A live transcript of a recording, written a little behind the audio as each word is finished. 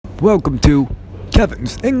Welcome to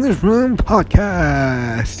Kevin's English Room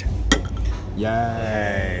Podcast.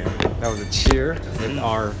 Yay. That was a cheer with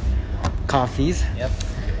our coffees. Yep.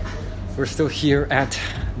 We're still here at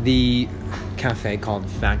the cafe called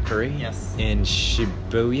Factory. Yes. In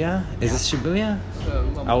Shibuya. Is this Shibuya?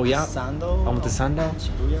 Oh, yeah. Omotesando?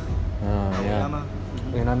 Shibuya. Oh, yeah.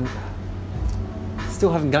 Mm-hmm. And I'm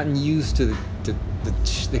still haven't gotten used to the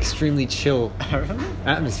extremely chill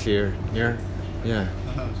atmosphere here. Yeah.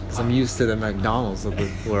 Because I'm used to the McDonald's, so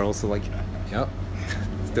we're also like, yep,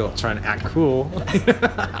 still trying to act cool.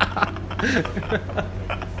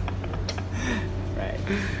 Right.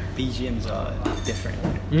 BGMs are different.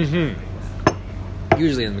 Mm-hmm.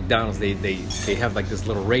 Usually in McDonald's, they have like this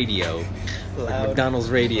little radio, like McDonald's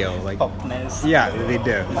radio, like popness. Yeah, they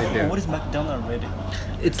do. What is McDonald's radio?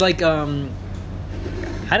 It's like I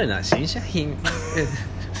don't know, 新商品.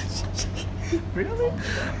 Really?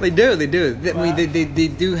 They do. Wow. I mean, they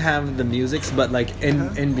do have the musics, but like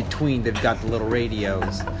in between, they've got the little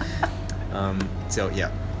radios. So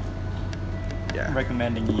yeah. I'm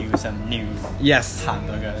recommending you some new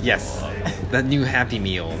hamburgers. Yes. The new Happy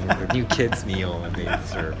Meal, the new kids meal that they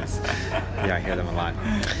serve. Yeah, I hear them a lot.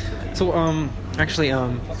 So actually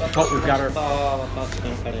we've got our.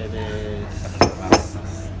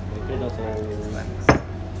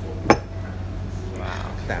 Wow.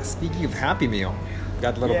 Speaking of Happy Meal,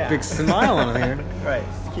 got a little big smile on here. Right,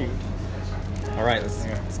 it's cute. All right,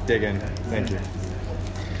 let's dig in. Thank you.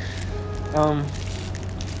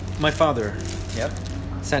 My father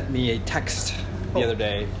sent me a text the other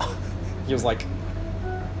day. He was like,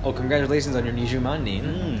 "Oh, congratulations on your 20万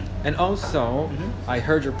人. And also, I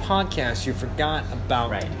heard your podcast. You forgot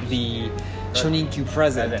about the Choninkyu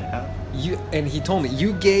present. And he told me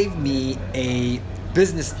you gave me a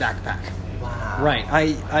business backpack." Wow. Right.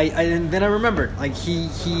 I and then I remembered, like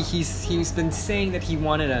he's been saying that he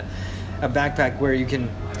wanted a backpack where you can,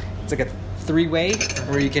 it's like a three-way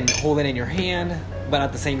where you can hold it in your hand, but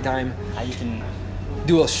at the same time you can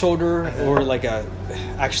do a shoulder or like a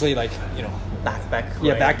actually like, you know, backpack.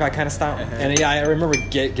 Yeah, backpack kind of style. And yeah, I remember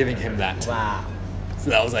giving him that. Wow. So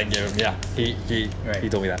that was like, yeah. He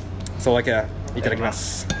told me that. So like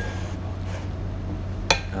itadakimasu.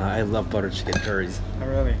 I love butter chicken curries. Oh,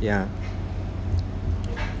 really? Yeah.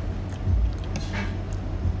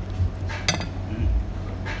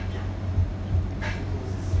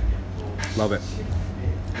 Love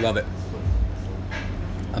it.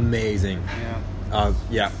 Amazing.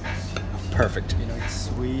 Yeah. Perfect. You know, it's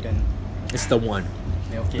sweet and it's the one.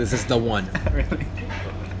 milky. This is the one. Really?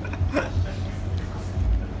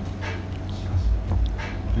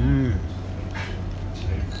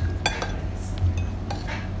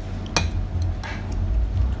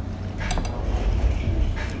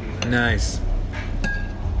 Nice.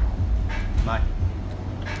 My.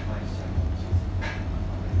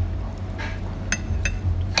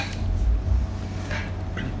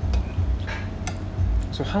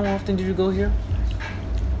 So how often did you go here?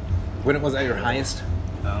 When it was at your highest?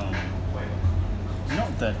 Not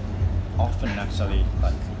that often actually,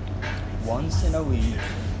 like once in a week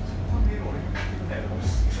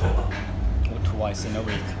or twice in a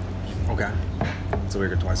week. Okay. It's a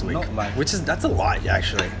week or twice a week. Not like, that's a lot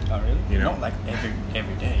actually. Oh really? You know? Not like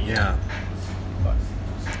every day. Yeah. But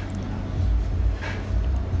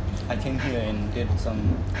I came here and did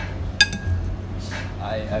some.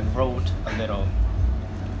 I wrote a little.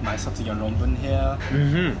 My subsidiary 논문 here.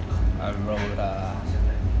 I wrote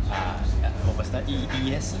what was that?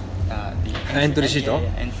 ES. The Entry sheet.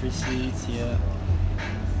 Entry sheets here.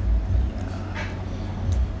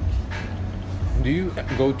 Do you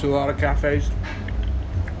go to a lot of cafes?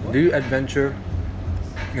 Do you adventure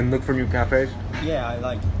and look for new cafes? Yeah, I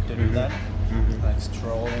like to do that. Like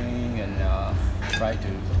strolling and try to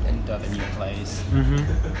enter the new place.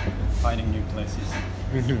 Finding new places.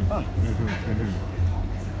 Fun.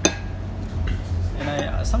 And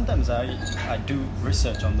I sometimes I do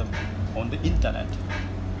research on the internet.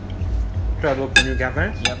 Try to look for new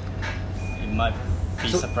cafes? Yep. It might be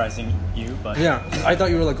surprising you, but yeah, I thought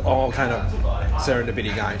you were like all kind of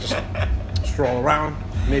serendipity guys. Just stroll around,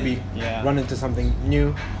 maybe run into something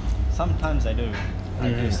new. Sometimes I do. I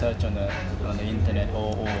do search on the internet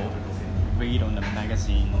or read on the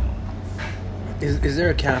magazine. Is there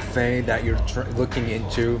a cafe that you're looking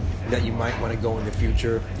into that you might want to go in the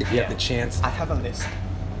future if you have the chance? I have a list.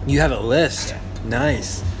 You have a list? Yeah.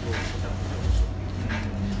 Nice.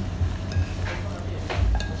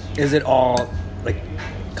 Is it all like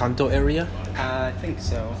Kanto area? I think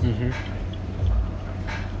so.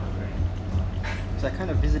 So I kind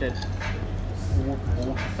of visited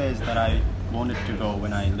all cafes that I wanted to go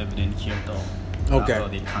when I lived in Kyoto. Okay. For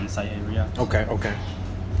the Kansai area. Okay. Okay.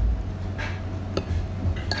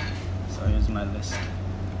 So here's my list.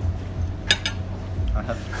 I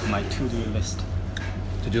have my to-do list,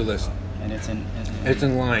 To-do list. and it's in. It's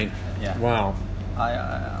in line. Yeah. Wow.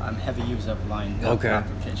 I'm heavy user of Line Okay.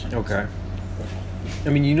 application. Okay. I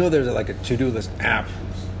mean, you know, there's like a to-do list app,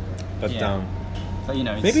 but Yeah. But you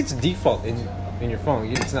know, maybe it's default in your phone.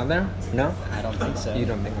 It's not there. No. I don't think so. You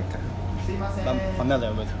don't think? Okay. I'm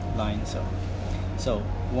familiar with Line, so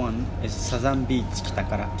one is Sazan Beach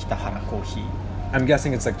Kitahara Coffee. I'm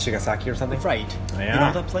guessing it's like Chigasaki or something. Right. Yeah. You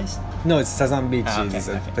know that place? No, it's Sazan Beach. Okay, It's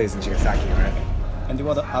a okay. place in Chigasaki, right? And the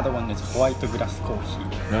other one is White Grass Coffee.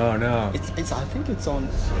 No. It's I think it's on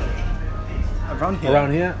around here.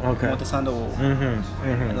 Around here? Okay. Motosando.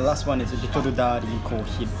 And the last one is Little Dari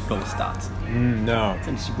Coffee Roasters. No. It's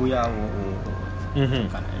in Shibuya or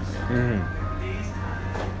kind of area.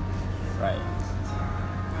 Right.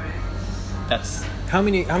 That's How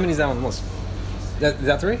many is that on the list? Is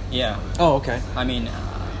that 3? yeah. Oh, okay. I mean,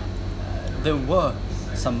 there were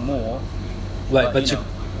some more, Like, but you know,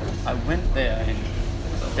 I went there and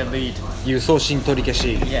delete. you 送信取り消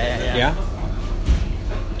し. Yeah. Yeah?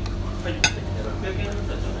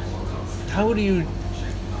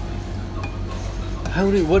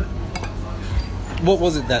 What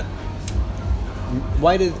was it that,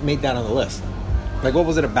 why did it make that on the list? Like, what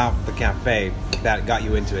was it about the cafe that got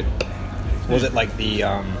you into it? Was it like the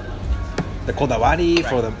kodawari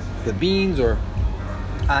for the beans, or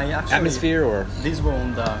I actually atmosphere, or? these were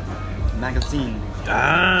on the magazine.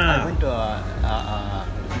 I went to a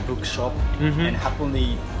bookshop and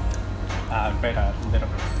happily read a little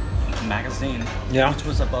magazine which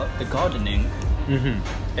was about the gardening.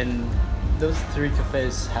 And those 3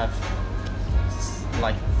 cafes have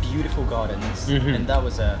like beautiful gardens, and that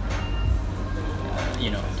was a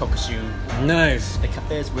tokushu. Nice. The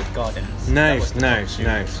cafes with gardens. Nice.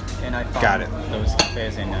 And I found Got it. those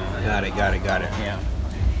cafes in. Got it. Yeah.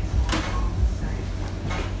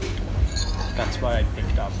 That's why I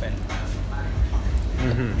picked up and.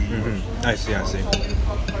 I see.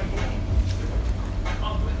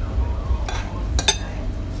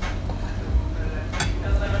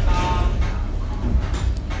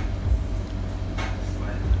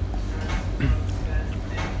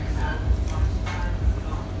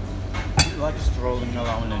 Like strolling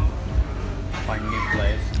around and find new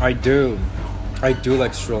place. I do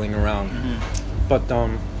like strolling around, but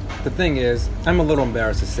the thing is, I'm a little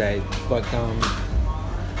embarrassed to say, but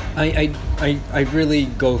I really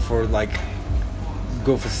go for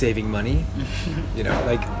saving money. You know,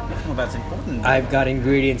 like, Well, that's important. I've got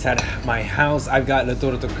ingredients at my house. I've got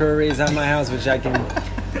Letoroto curries at my house, which I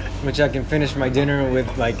can finish my dinner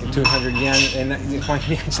with like 200 yen, and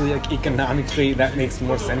financially, like economically, that makes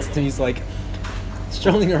more sense to me. It's like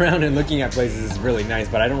strolling around and looking at places is really nice,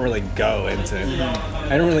 but I don't really go into.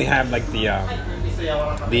 I don't really have like the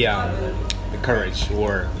courage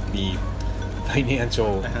or the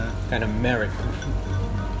financial kind of merit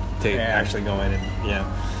to actually go in and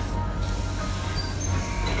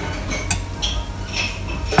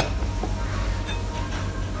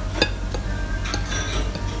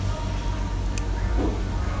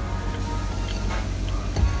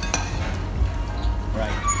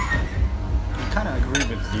kind of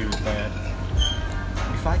agree with you that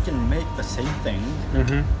if I can make the same thing,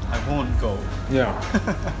 I won't go. Yeah.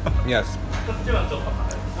 Yes.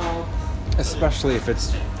 Especially if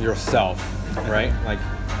it's yourself, right? Like,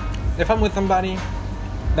 if I'm with somebody,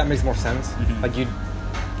 that makes more sense.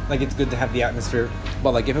 Like it's good to have the atmosphere.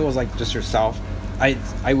 But like, if it was like just yourself, I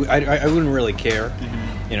wouldn't really care,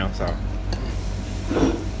 you know. So.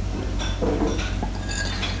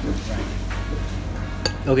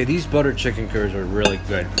 Okay, these butter chicken curries are really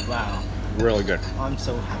good. Wow. Really good. I'm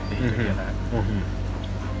so happy to hear that.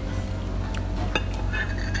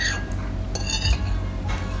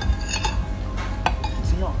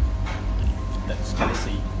 It's not that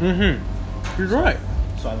spicy. You're right.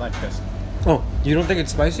 So I like this. Oh, you don't think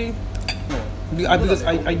it's spicy? No. Because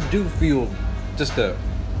I do feel just a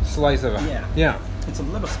slice of it. Yeah. It's a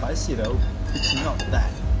little spicy though. It's not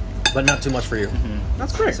that. But not too much for you.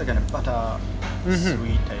 That's great. It's a kind of butter,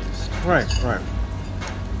 sweet taste. Right.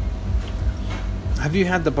 Have you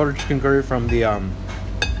had the butter chicken curry from the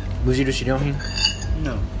Mujirushi Ryohin?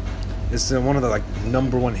 No. It's one of the like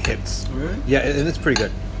 #1 hits. Really? Yeah, and it's pretty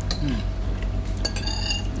good.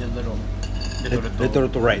 The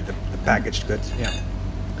little Right, the packaged goods. Yeah.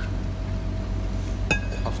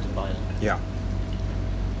 Have to buy it. Yeah.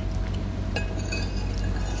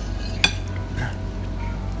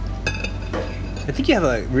 I think you have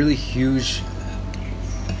a really huge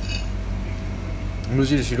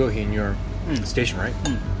Mujirushi Ryohin in your station, right?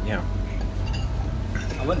 Yeah.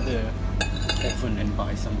 I went there often and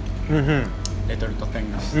buy some little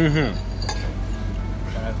things.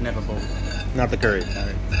 But I've never bought. Not the curry.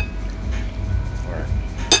 Alright.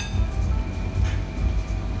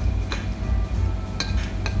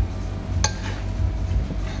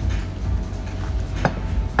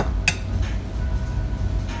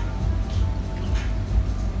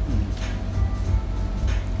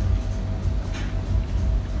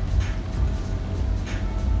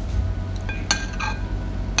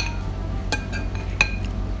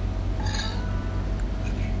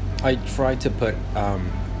 I tried to put,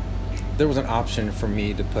 there was an option for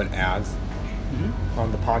me to put ads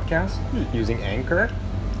on the podcast using Anchor,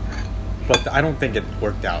 but I don't think it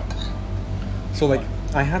worked out. So like,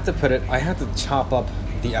 I had to chop up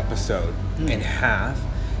the episode in half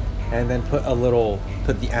and then put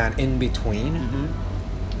the ad in between.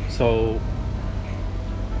 So,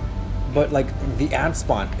 but like the ad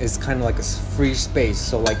spot is kind of like a free space.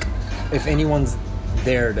 So like, if anyone's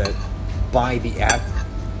there to buy the ad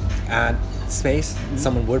space,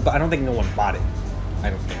 someone would, but I don't think no one bought it. I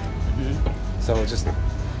don't think. So just,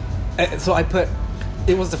 so I put,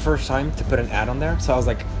 it was the first time to put an ad on there. So I was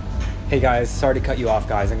like, hey guys, sorry to cut you off,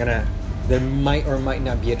 guys. There might or might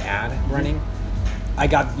not be an ad running. I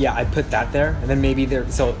put that there, and then maybe there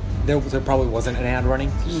probably wasn't an ad running.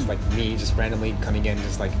 It's just like me just randomly coming in,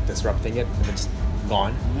 just like disrupting it, and then just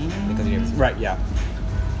gone. Because right, yeah.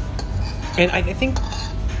 And I think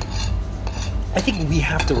we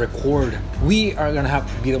have to record. We are going to have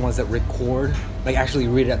to be the ones that record, like actually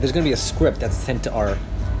read it out. There's going to be a script that's sent to our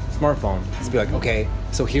smartphone. It's be like, okay,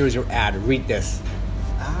 so here's your ad, read this.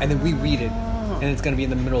 And then we read it, and it's going to be in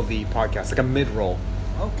the middle of the podcast, like a mid-roll.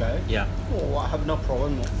 Okay. Yeah. Oh, I have no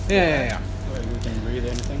problem. Yeah. Well, you can read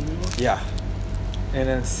anything. Yeah. And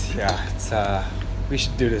it's we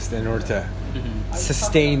should do this in order to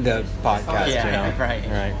sustain the podcast, Yeah, you know? right.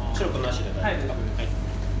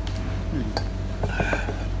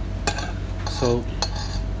 So,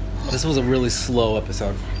 this was a really slow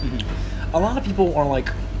episode. A lot of people are like,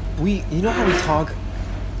 you know how we talk?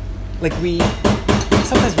 Like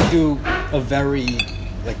sometimes we do a very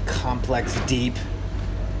like complex, deep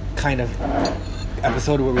kind of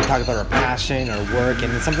episode where we talk about our passion, our work,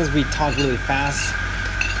 and then sometimes we talk really fast.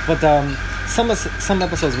 But some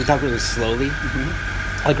episodes we talk really slowly,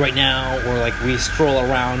 like right now, or like we stroll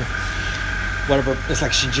around, whatever. It's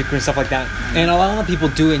like Shinjuku and stuff like that. And a lot of people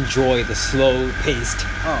do enjoy the slow-paced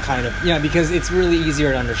kind of, because it's really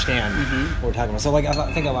easier to understand what we're talking about. So like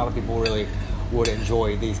I think a lot of people really would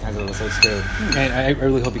enjoy these kinds of episodes too, and I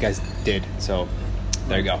really hope you guys did. So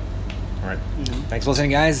there you go. All right, thanks for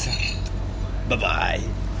listening, guys. Bye-bye.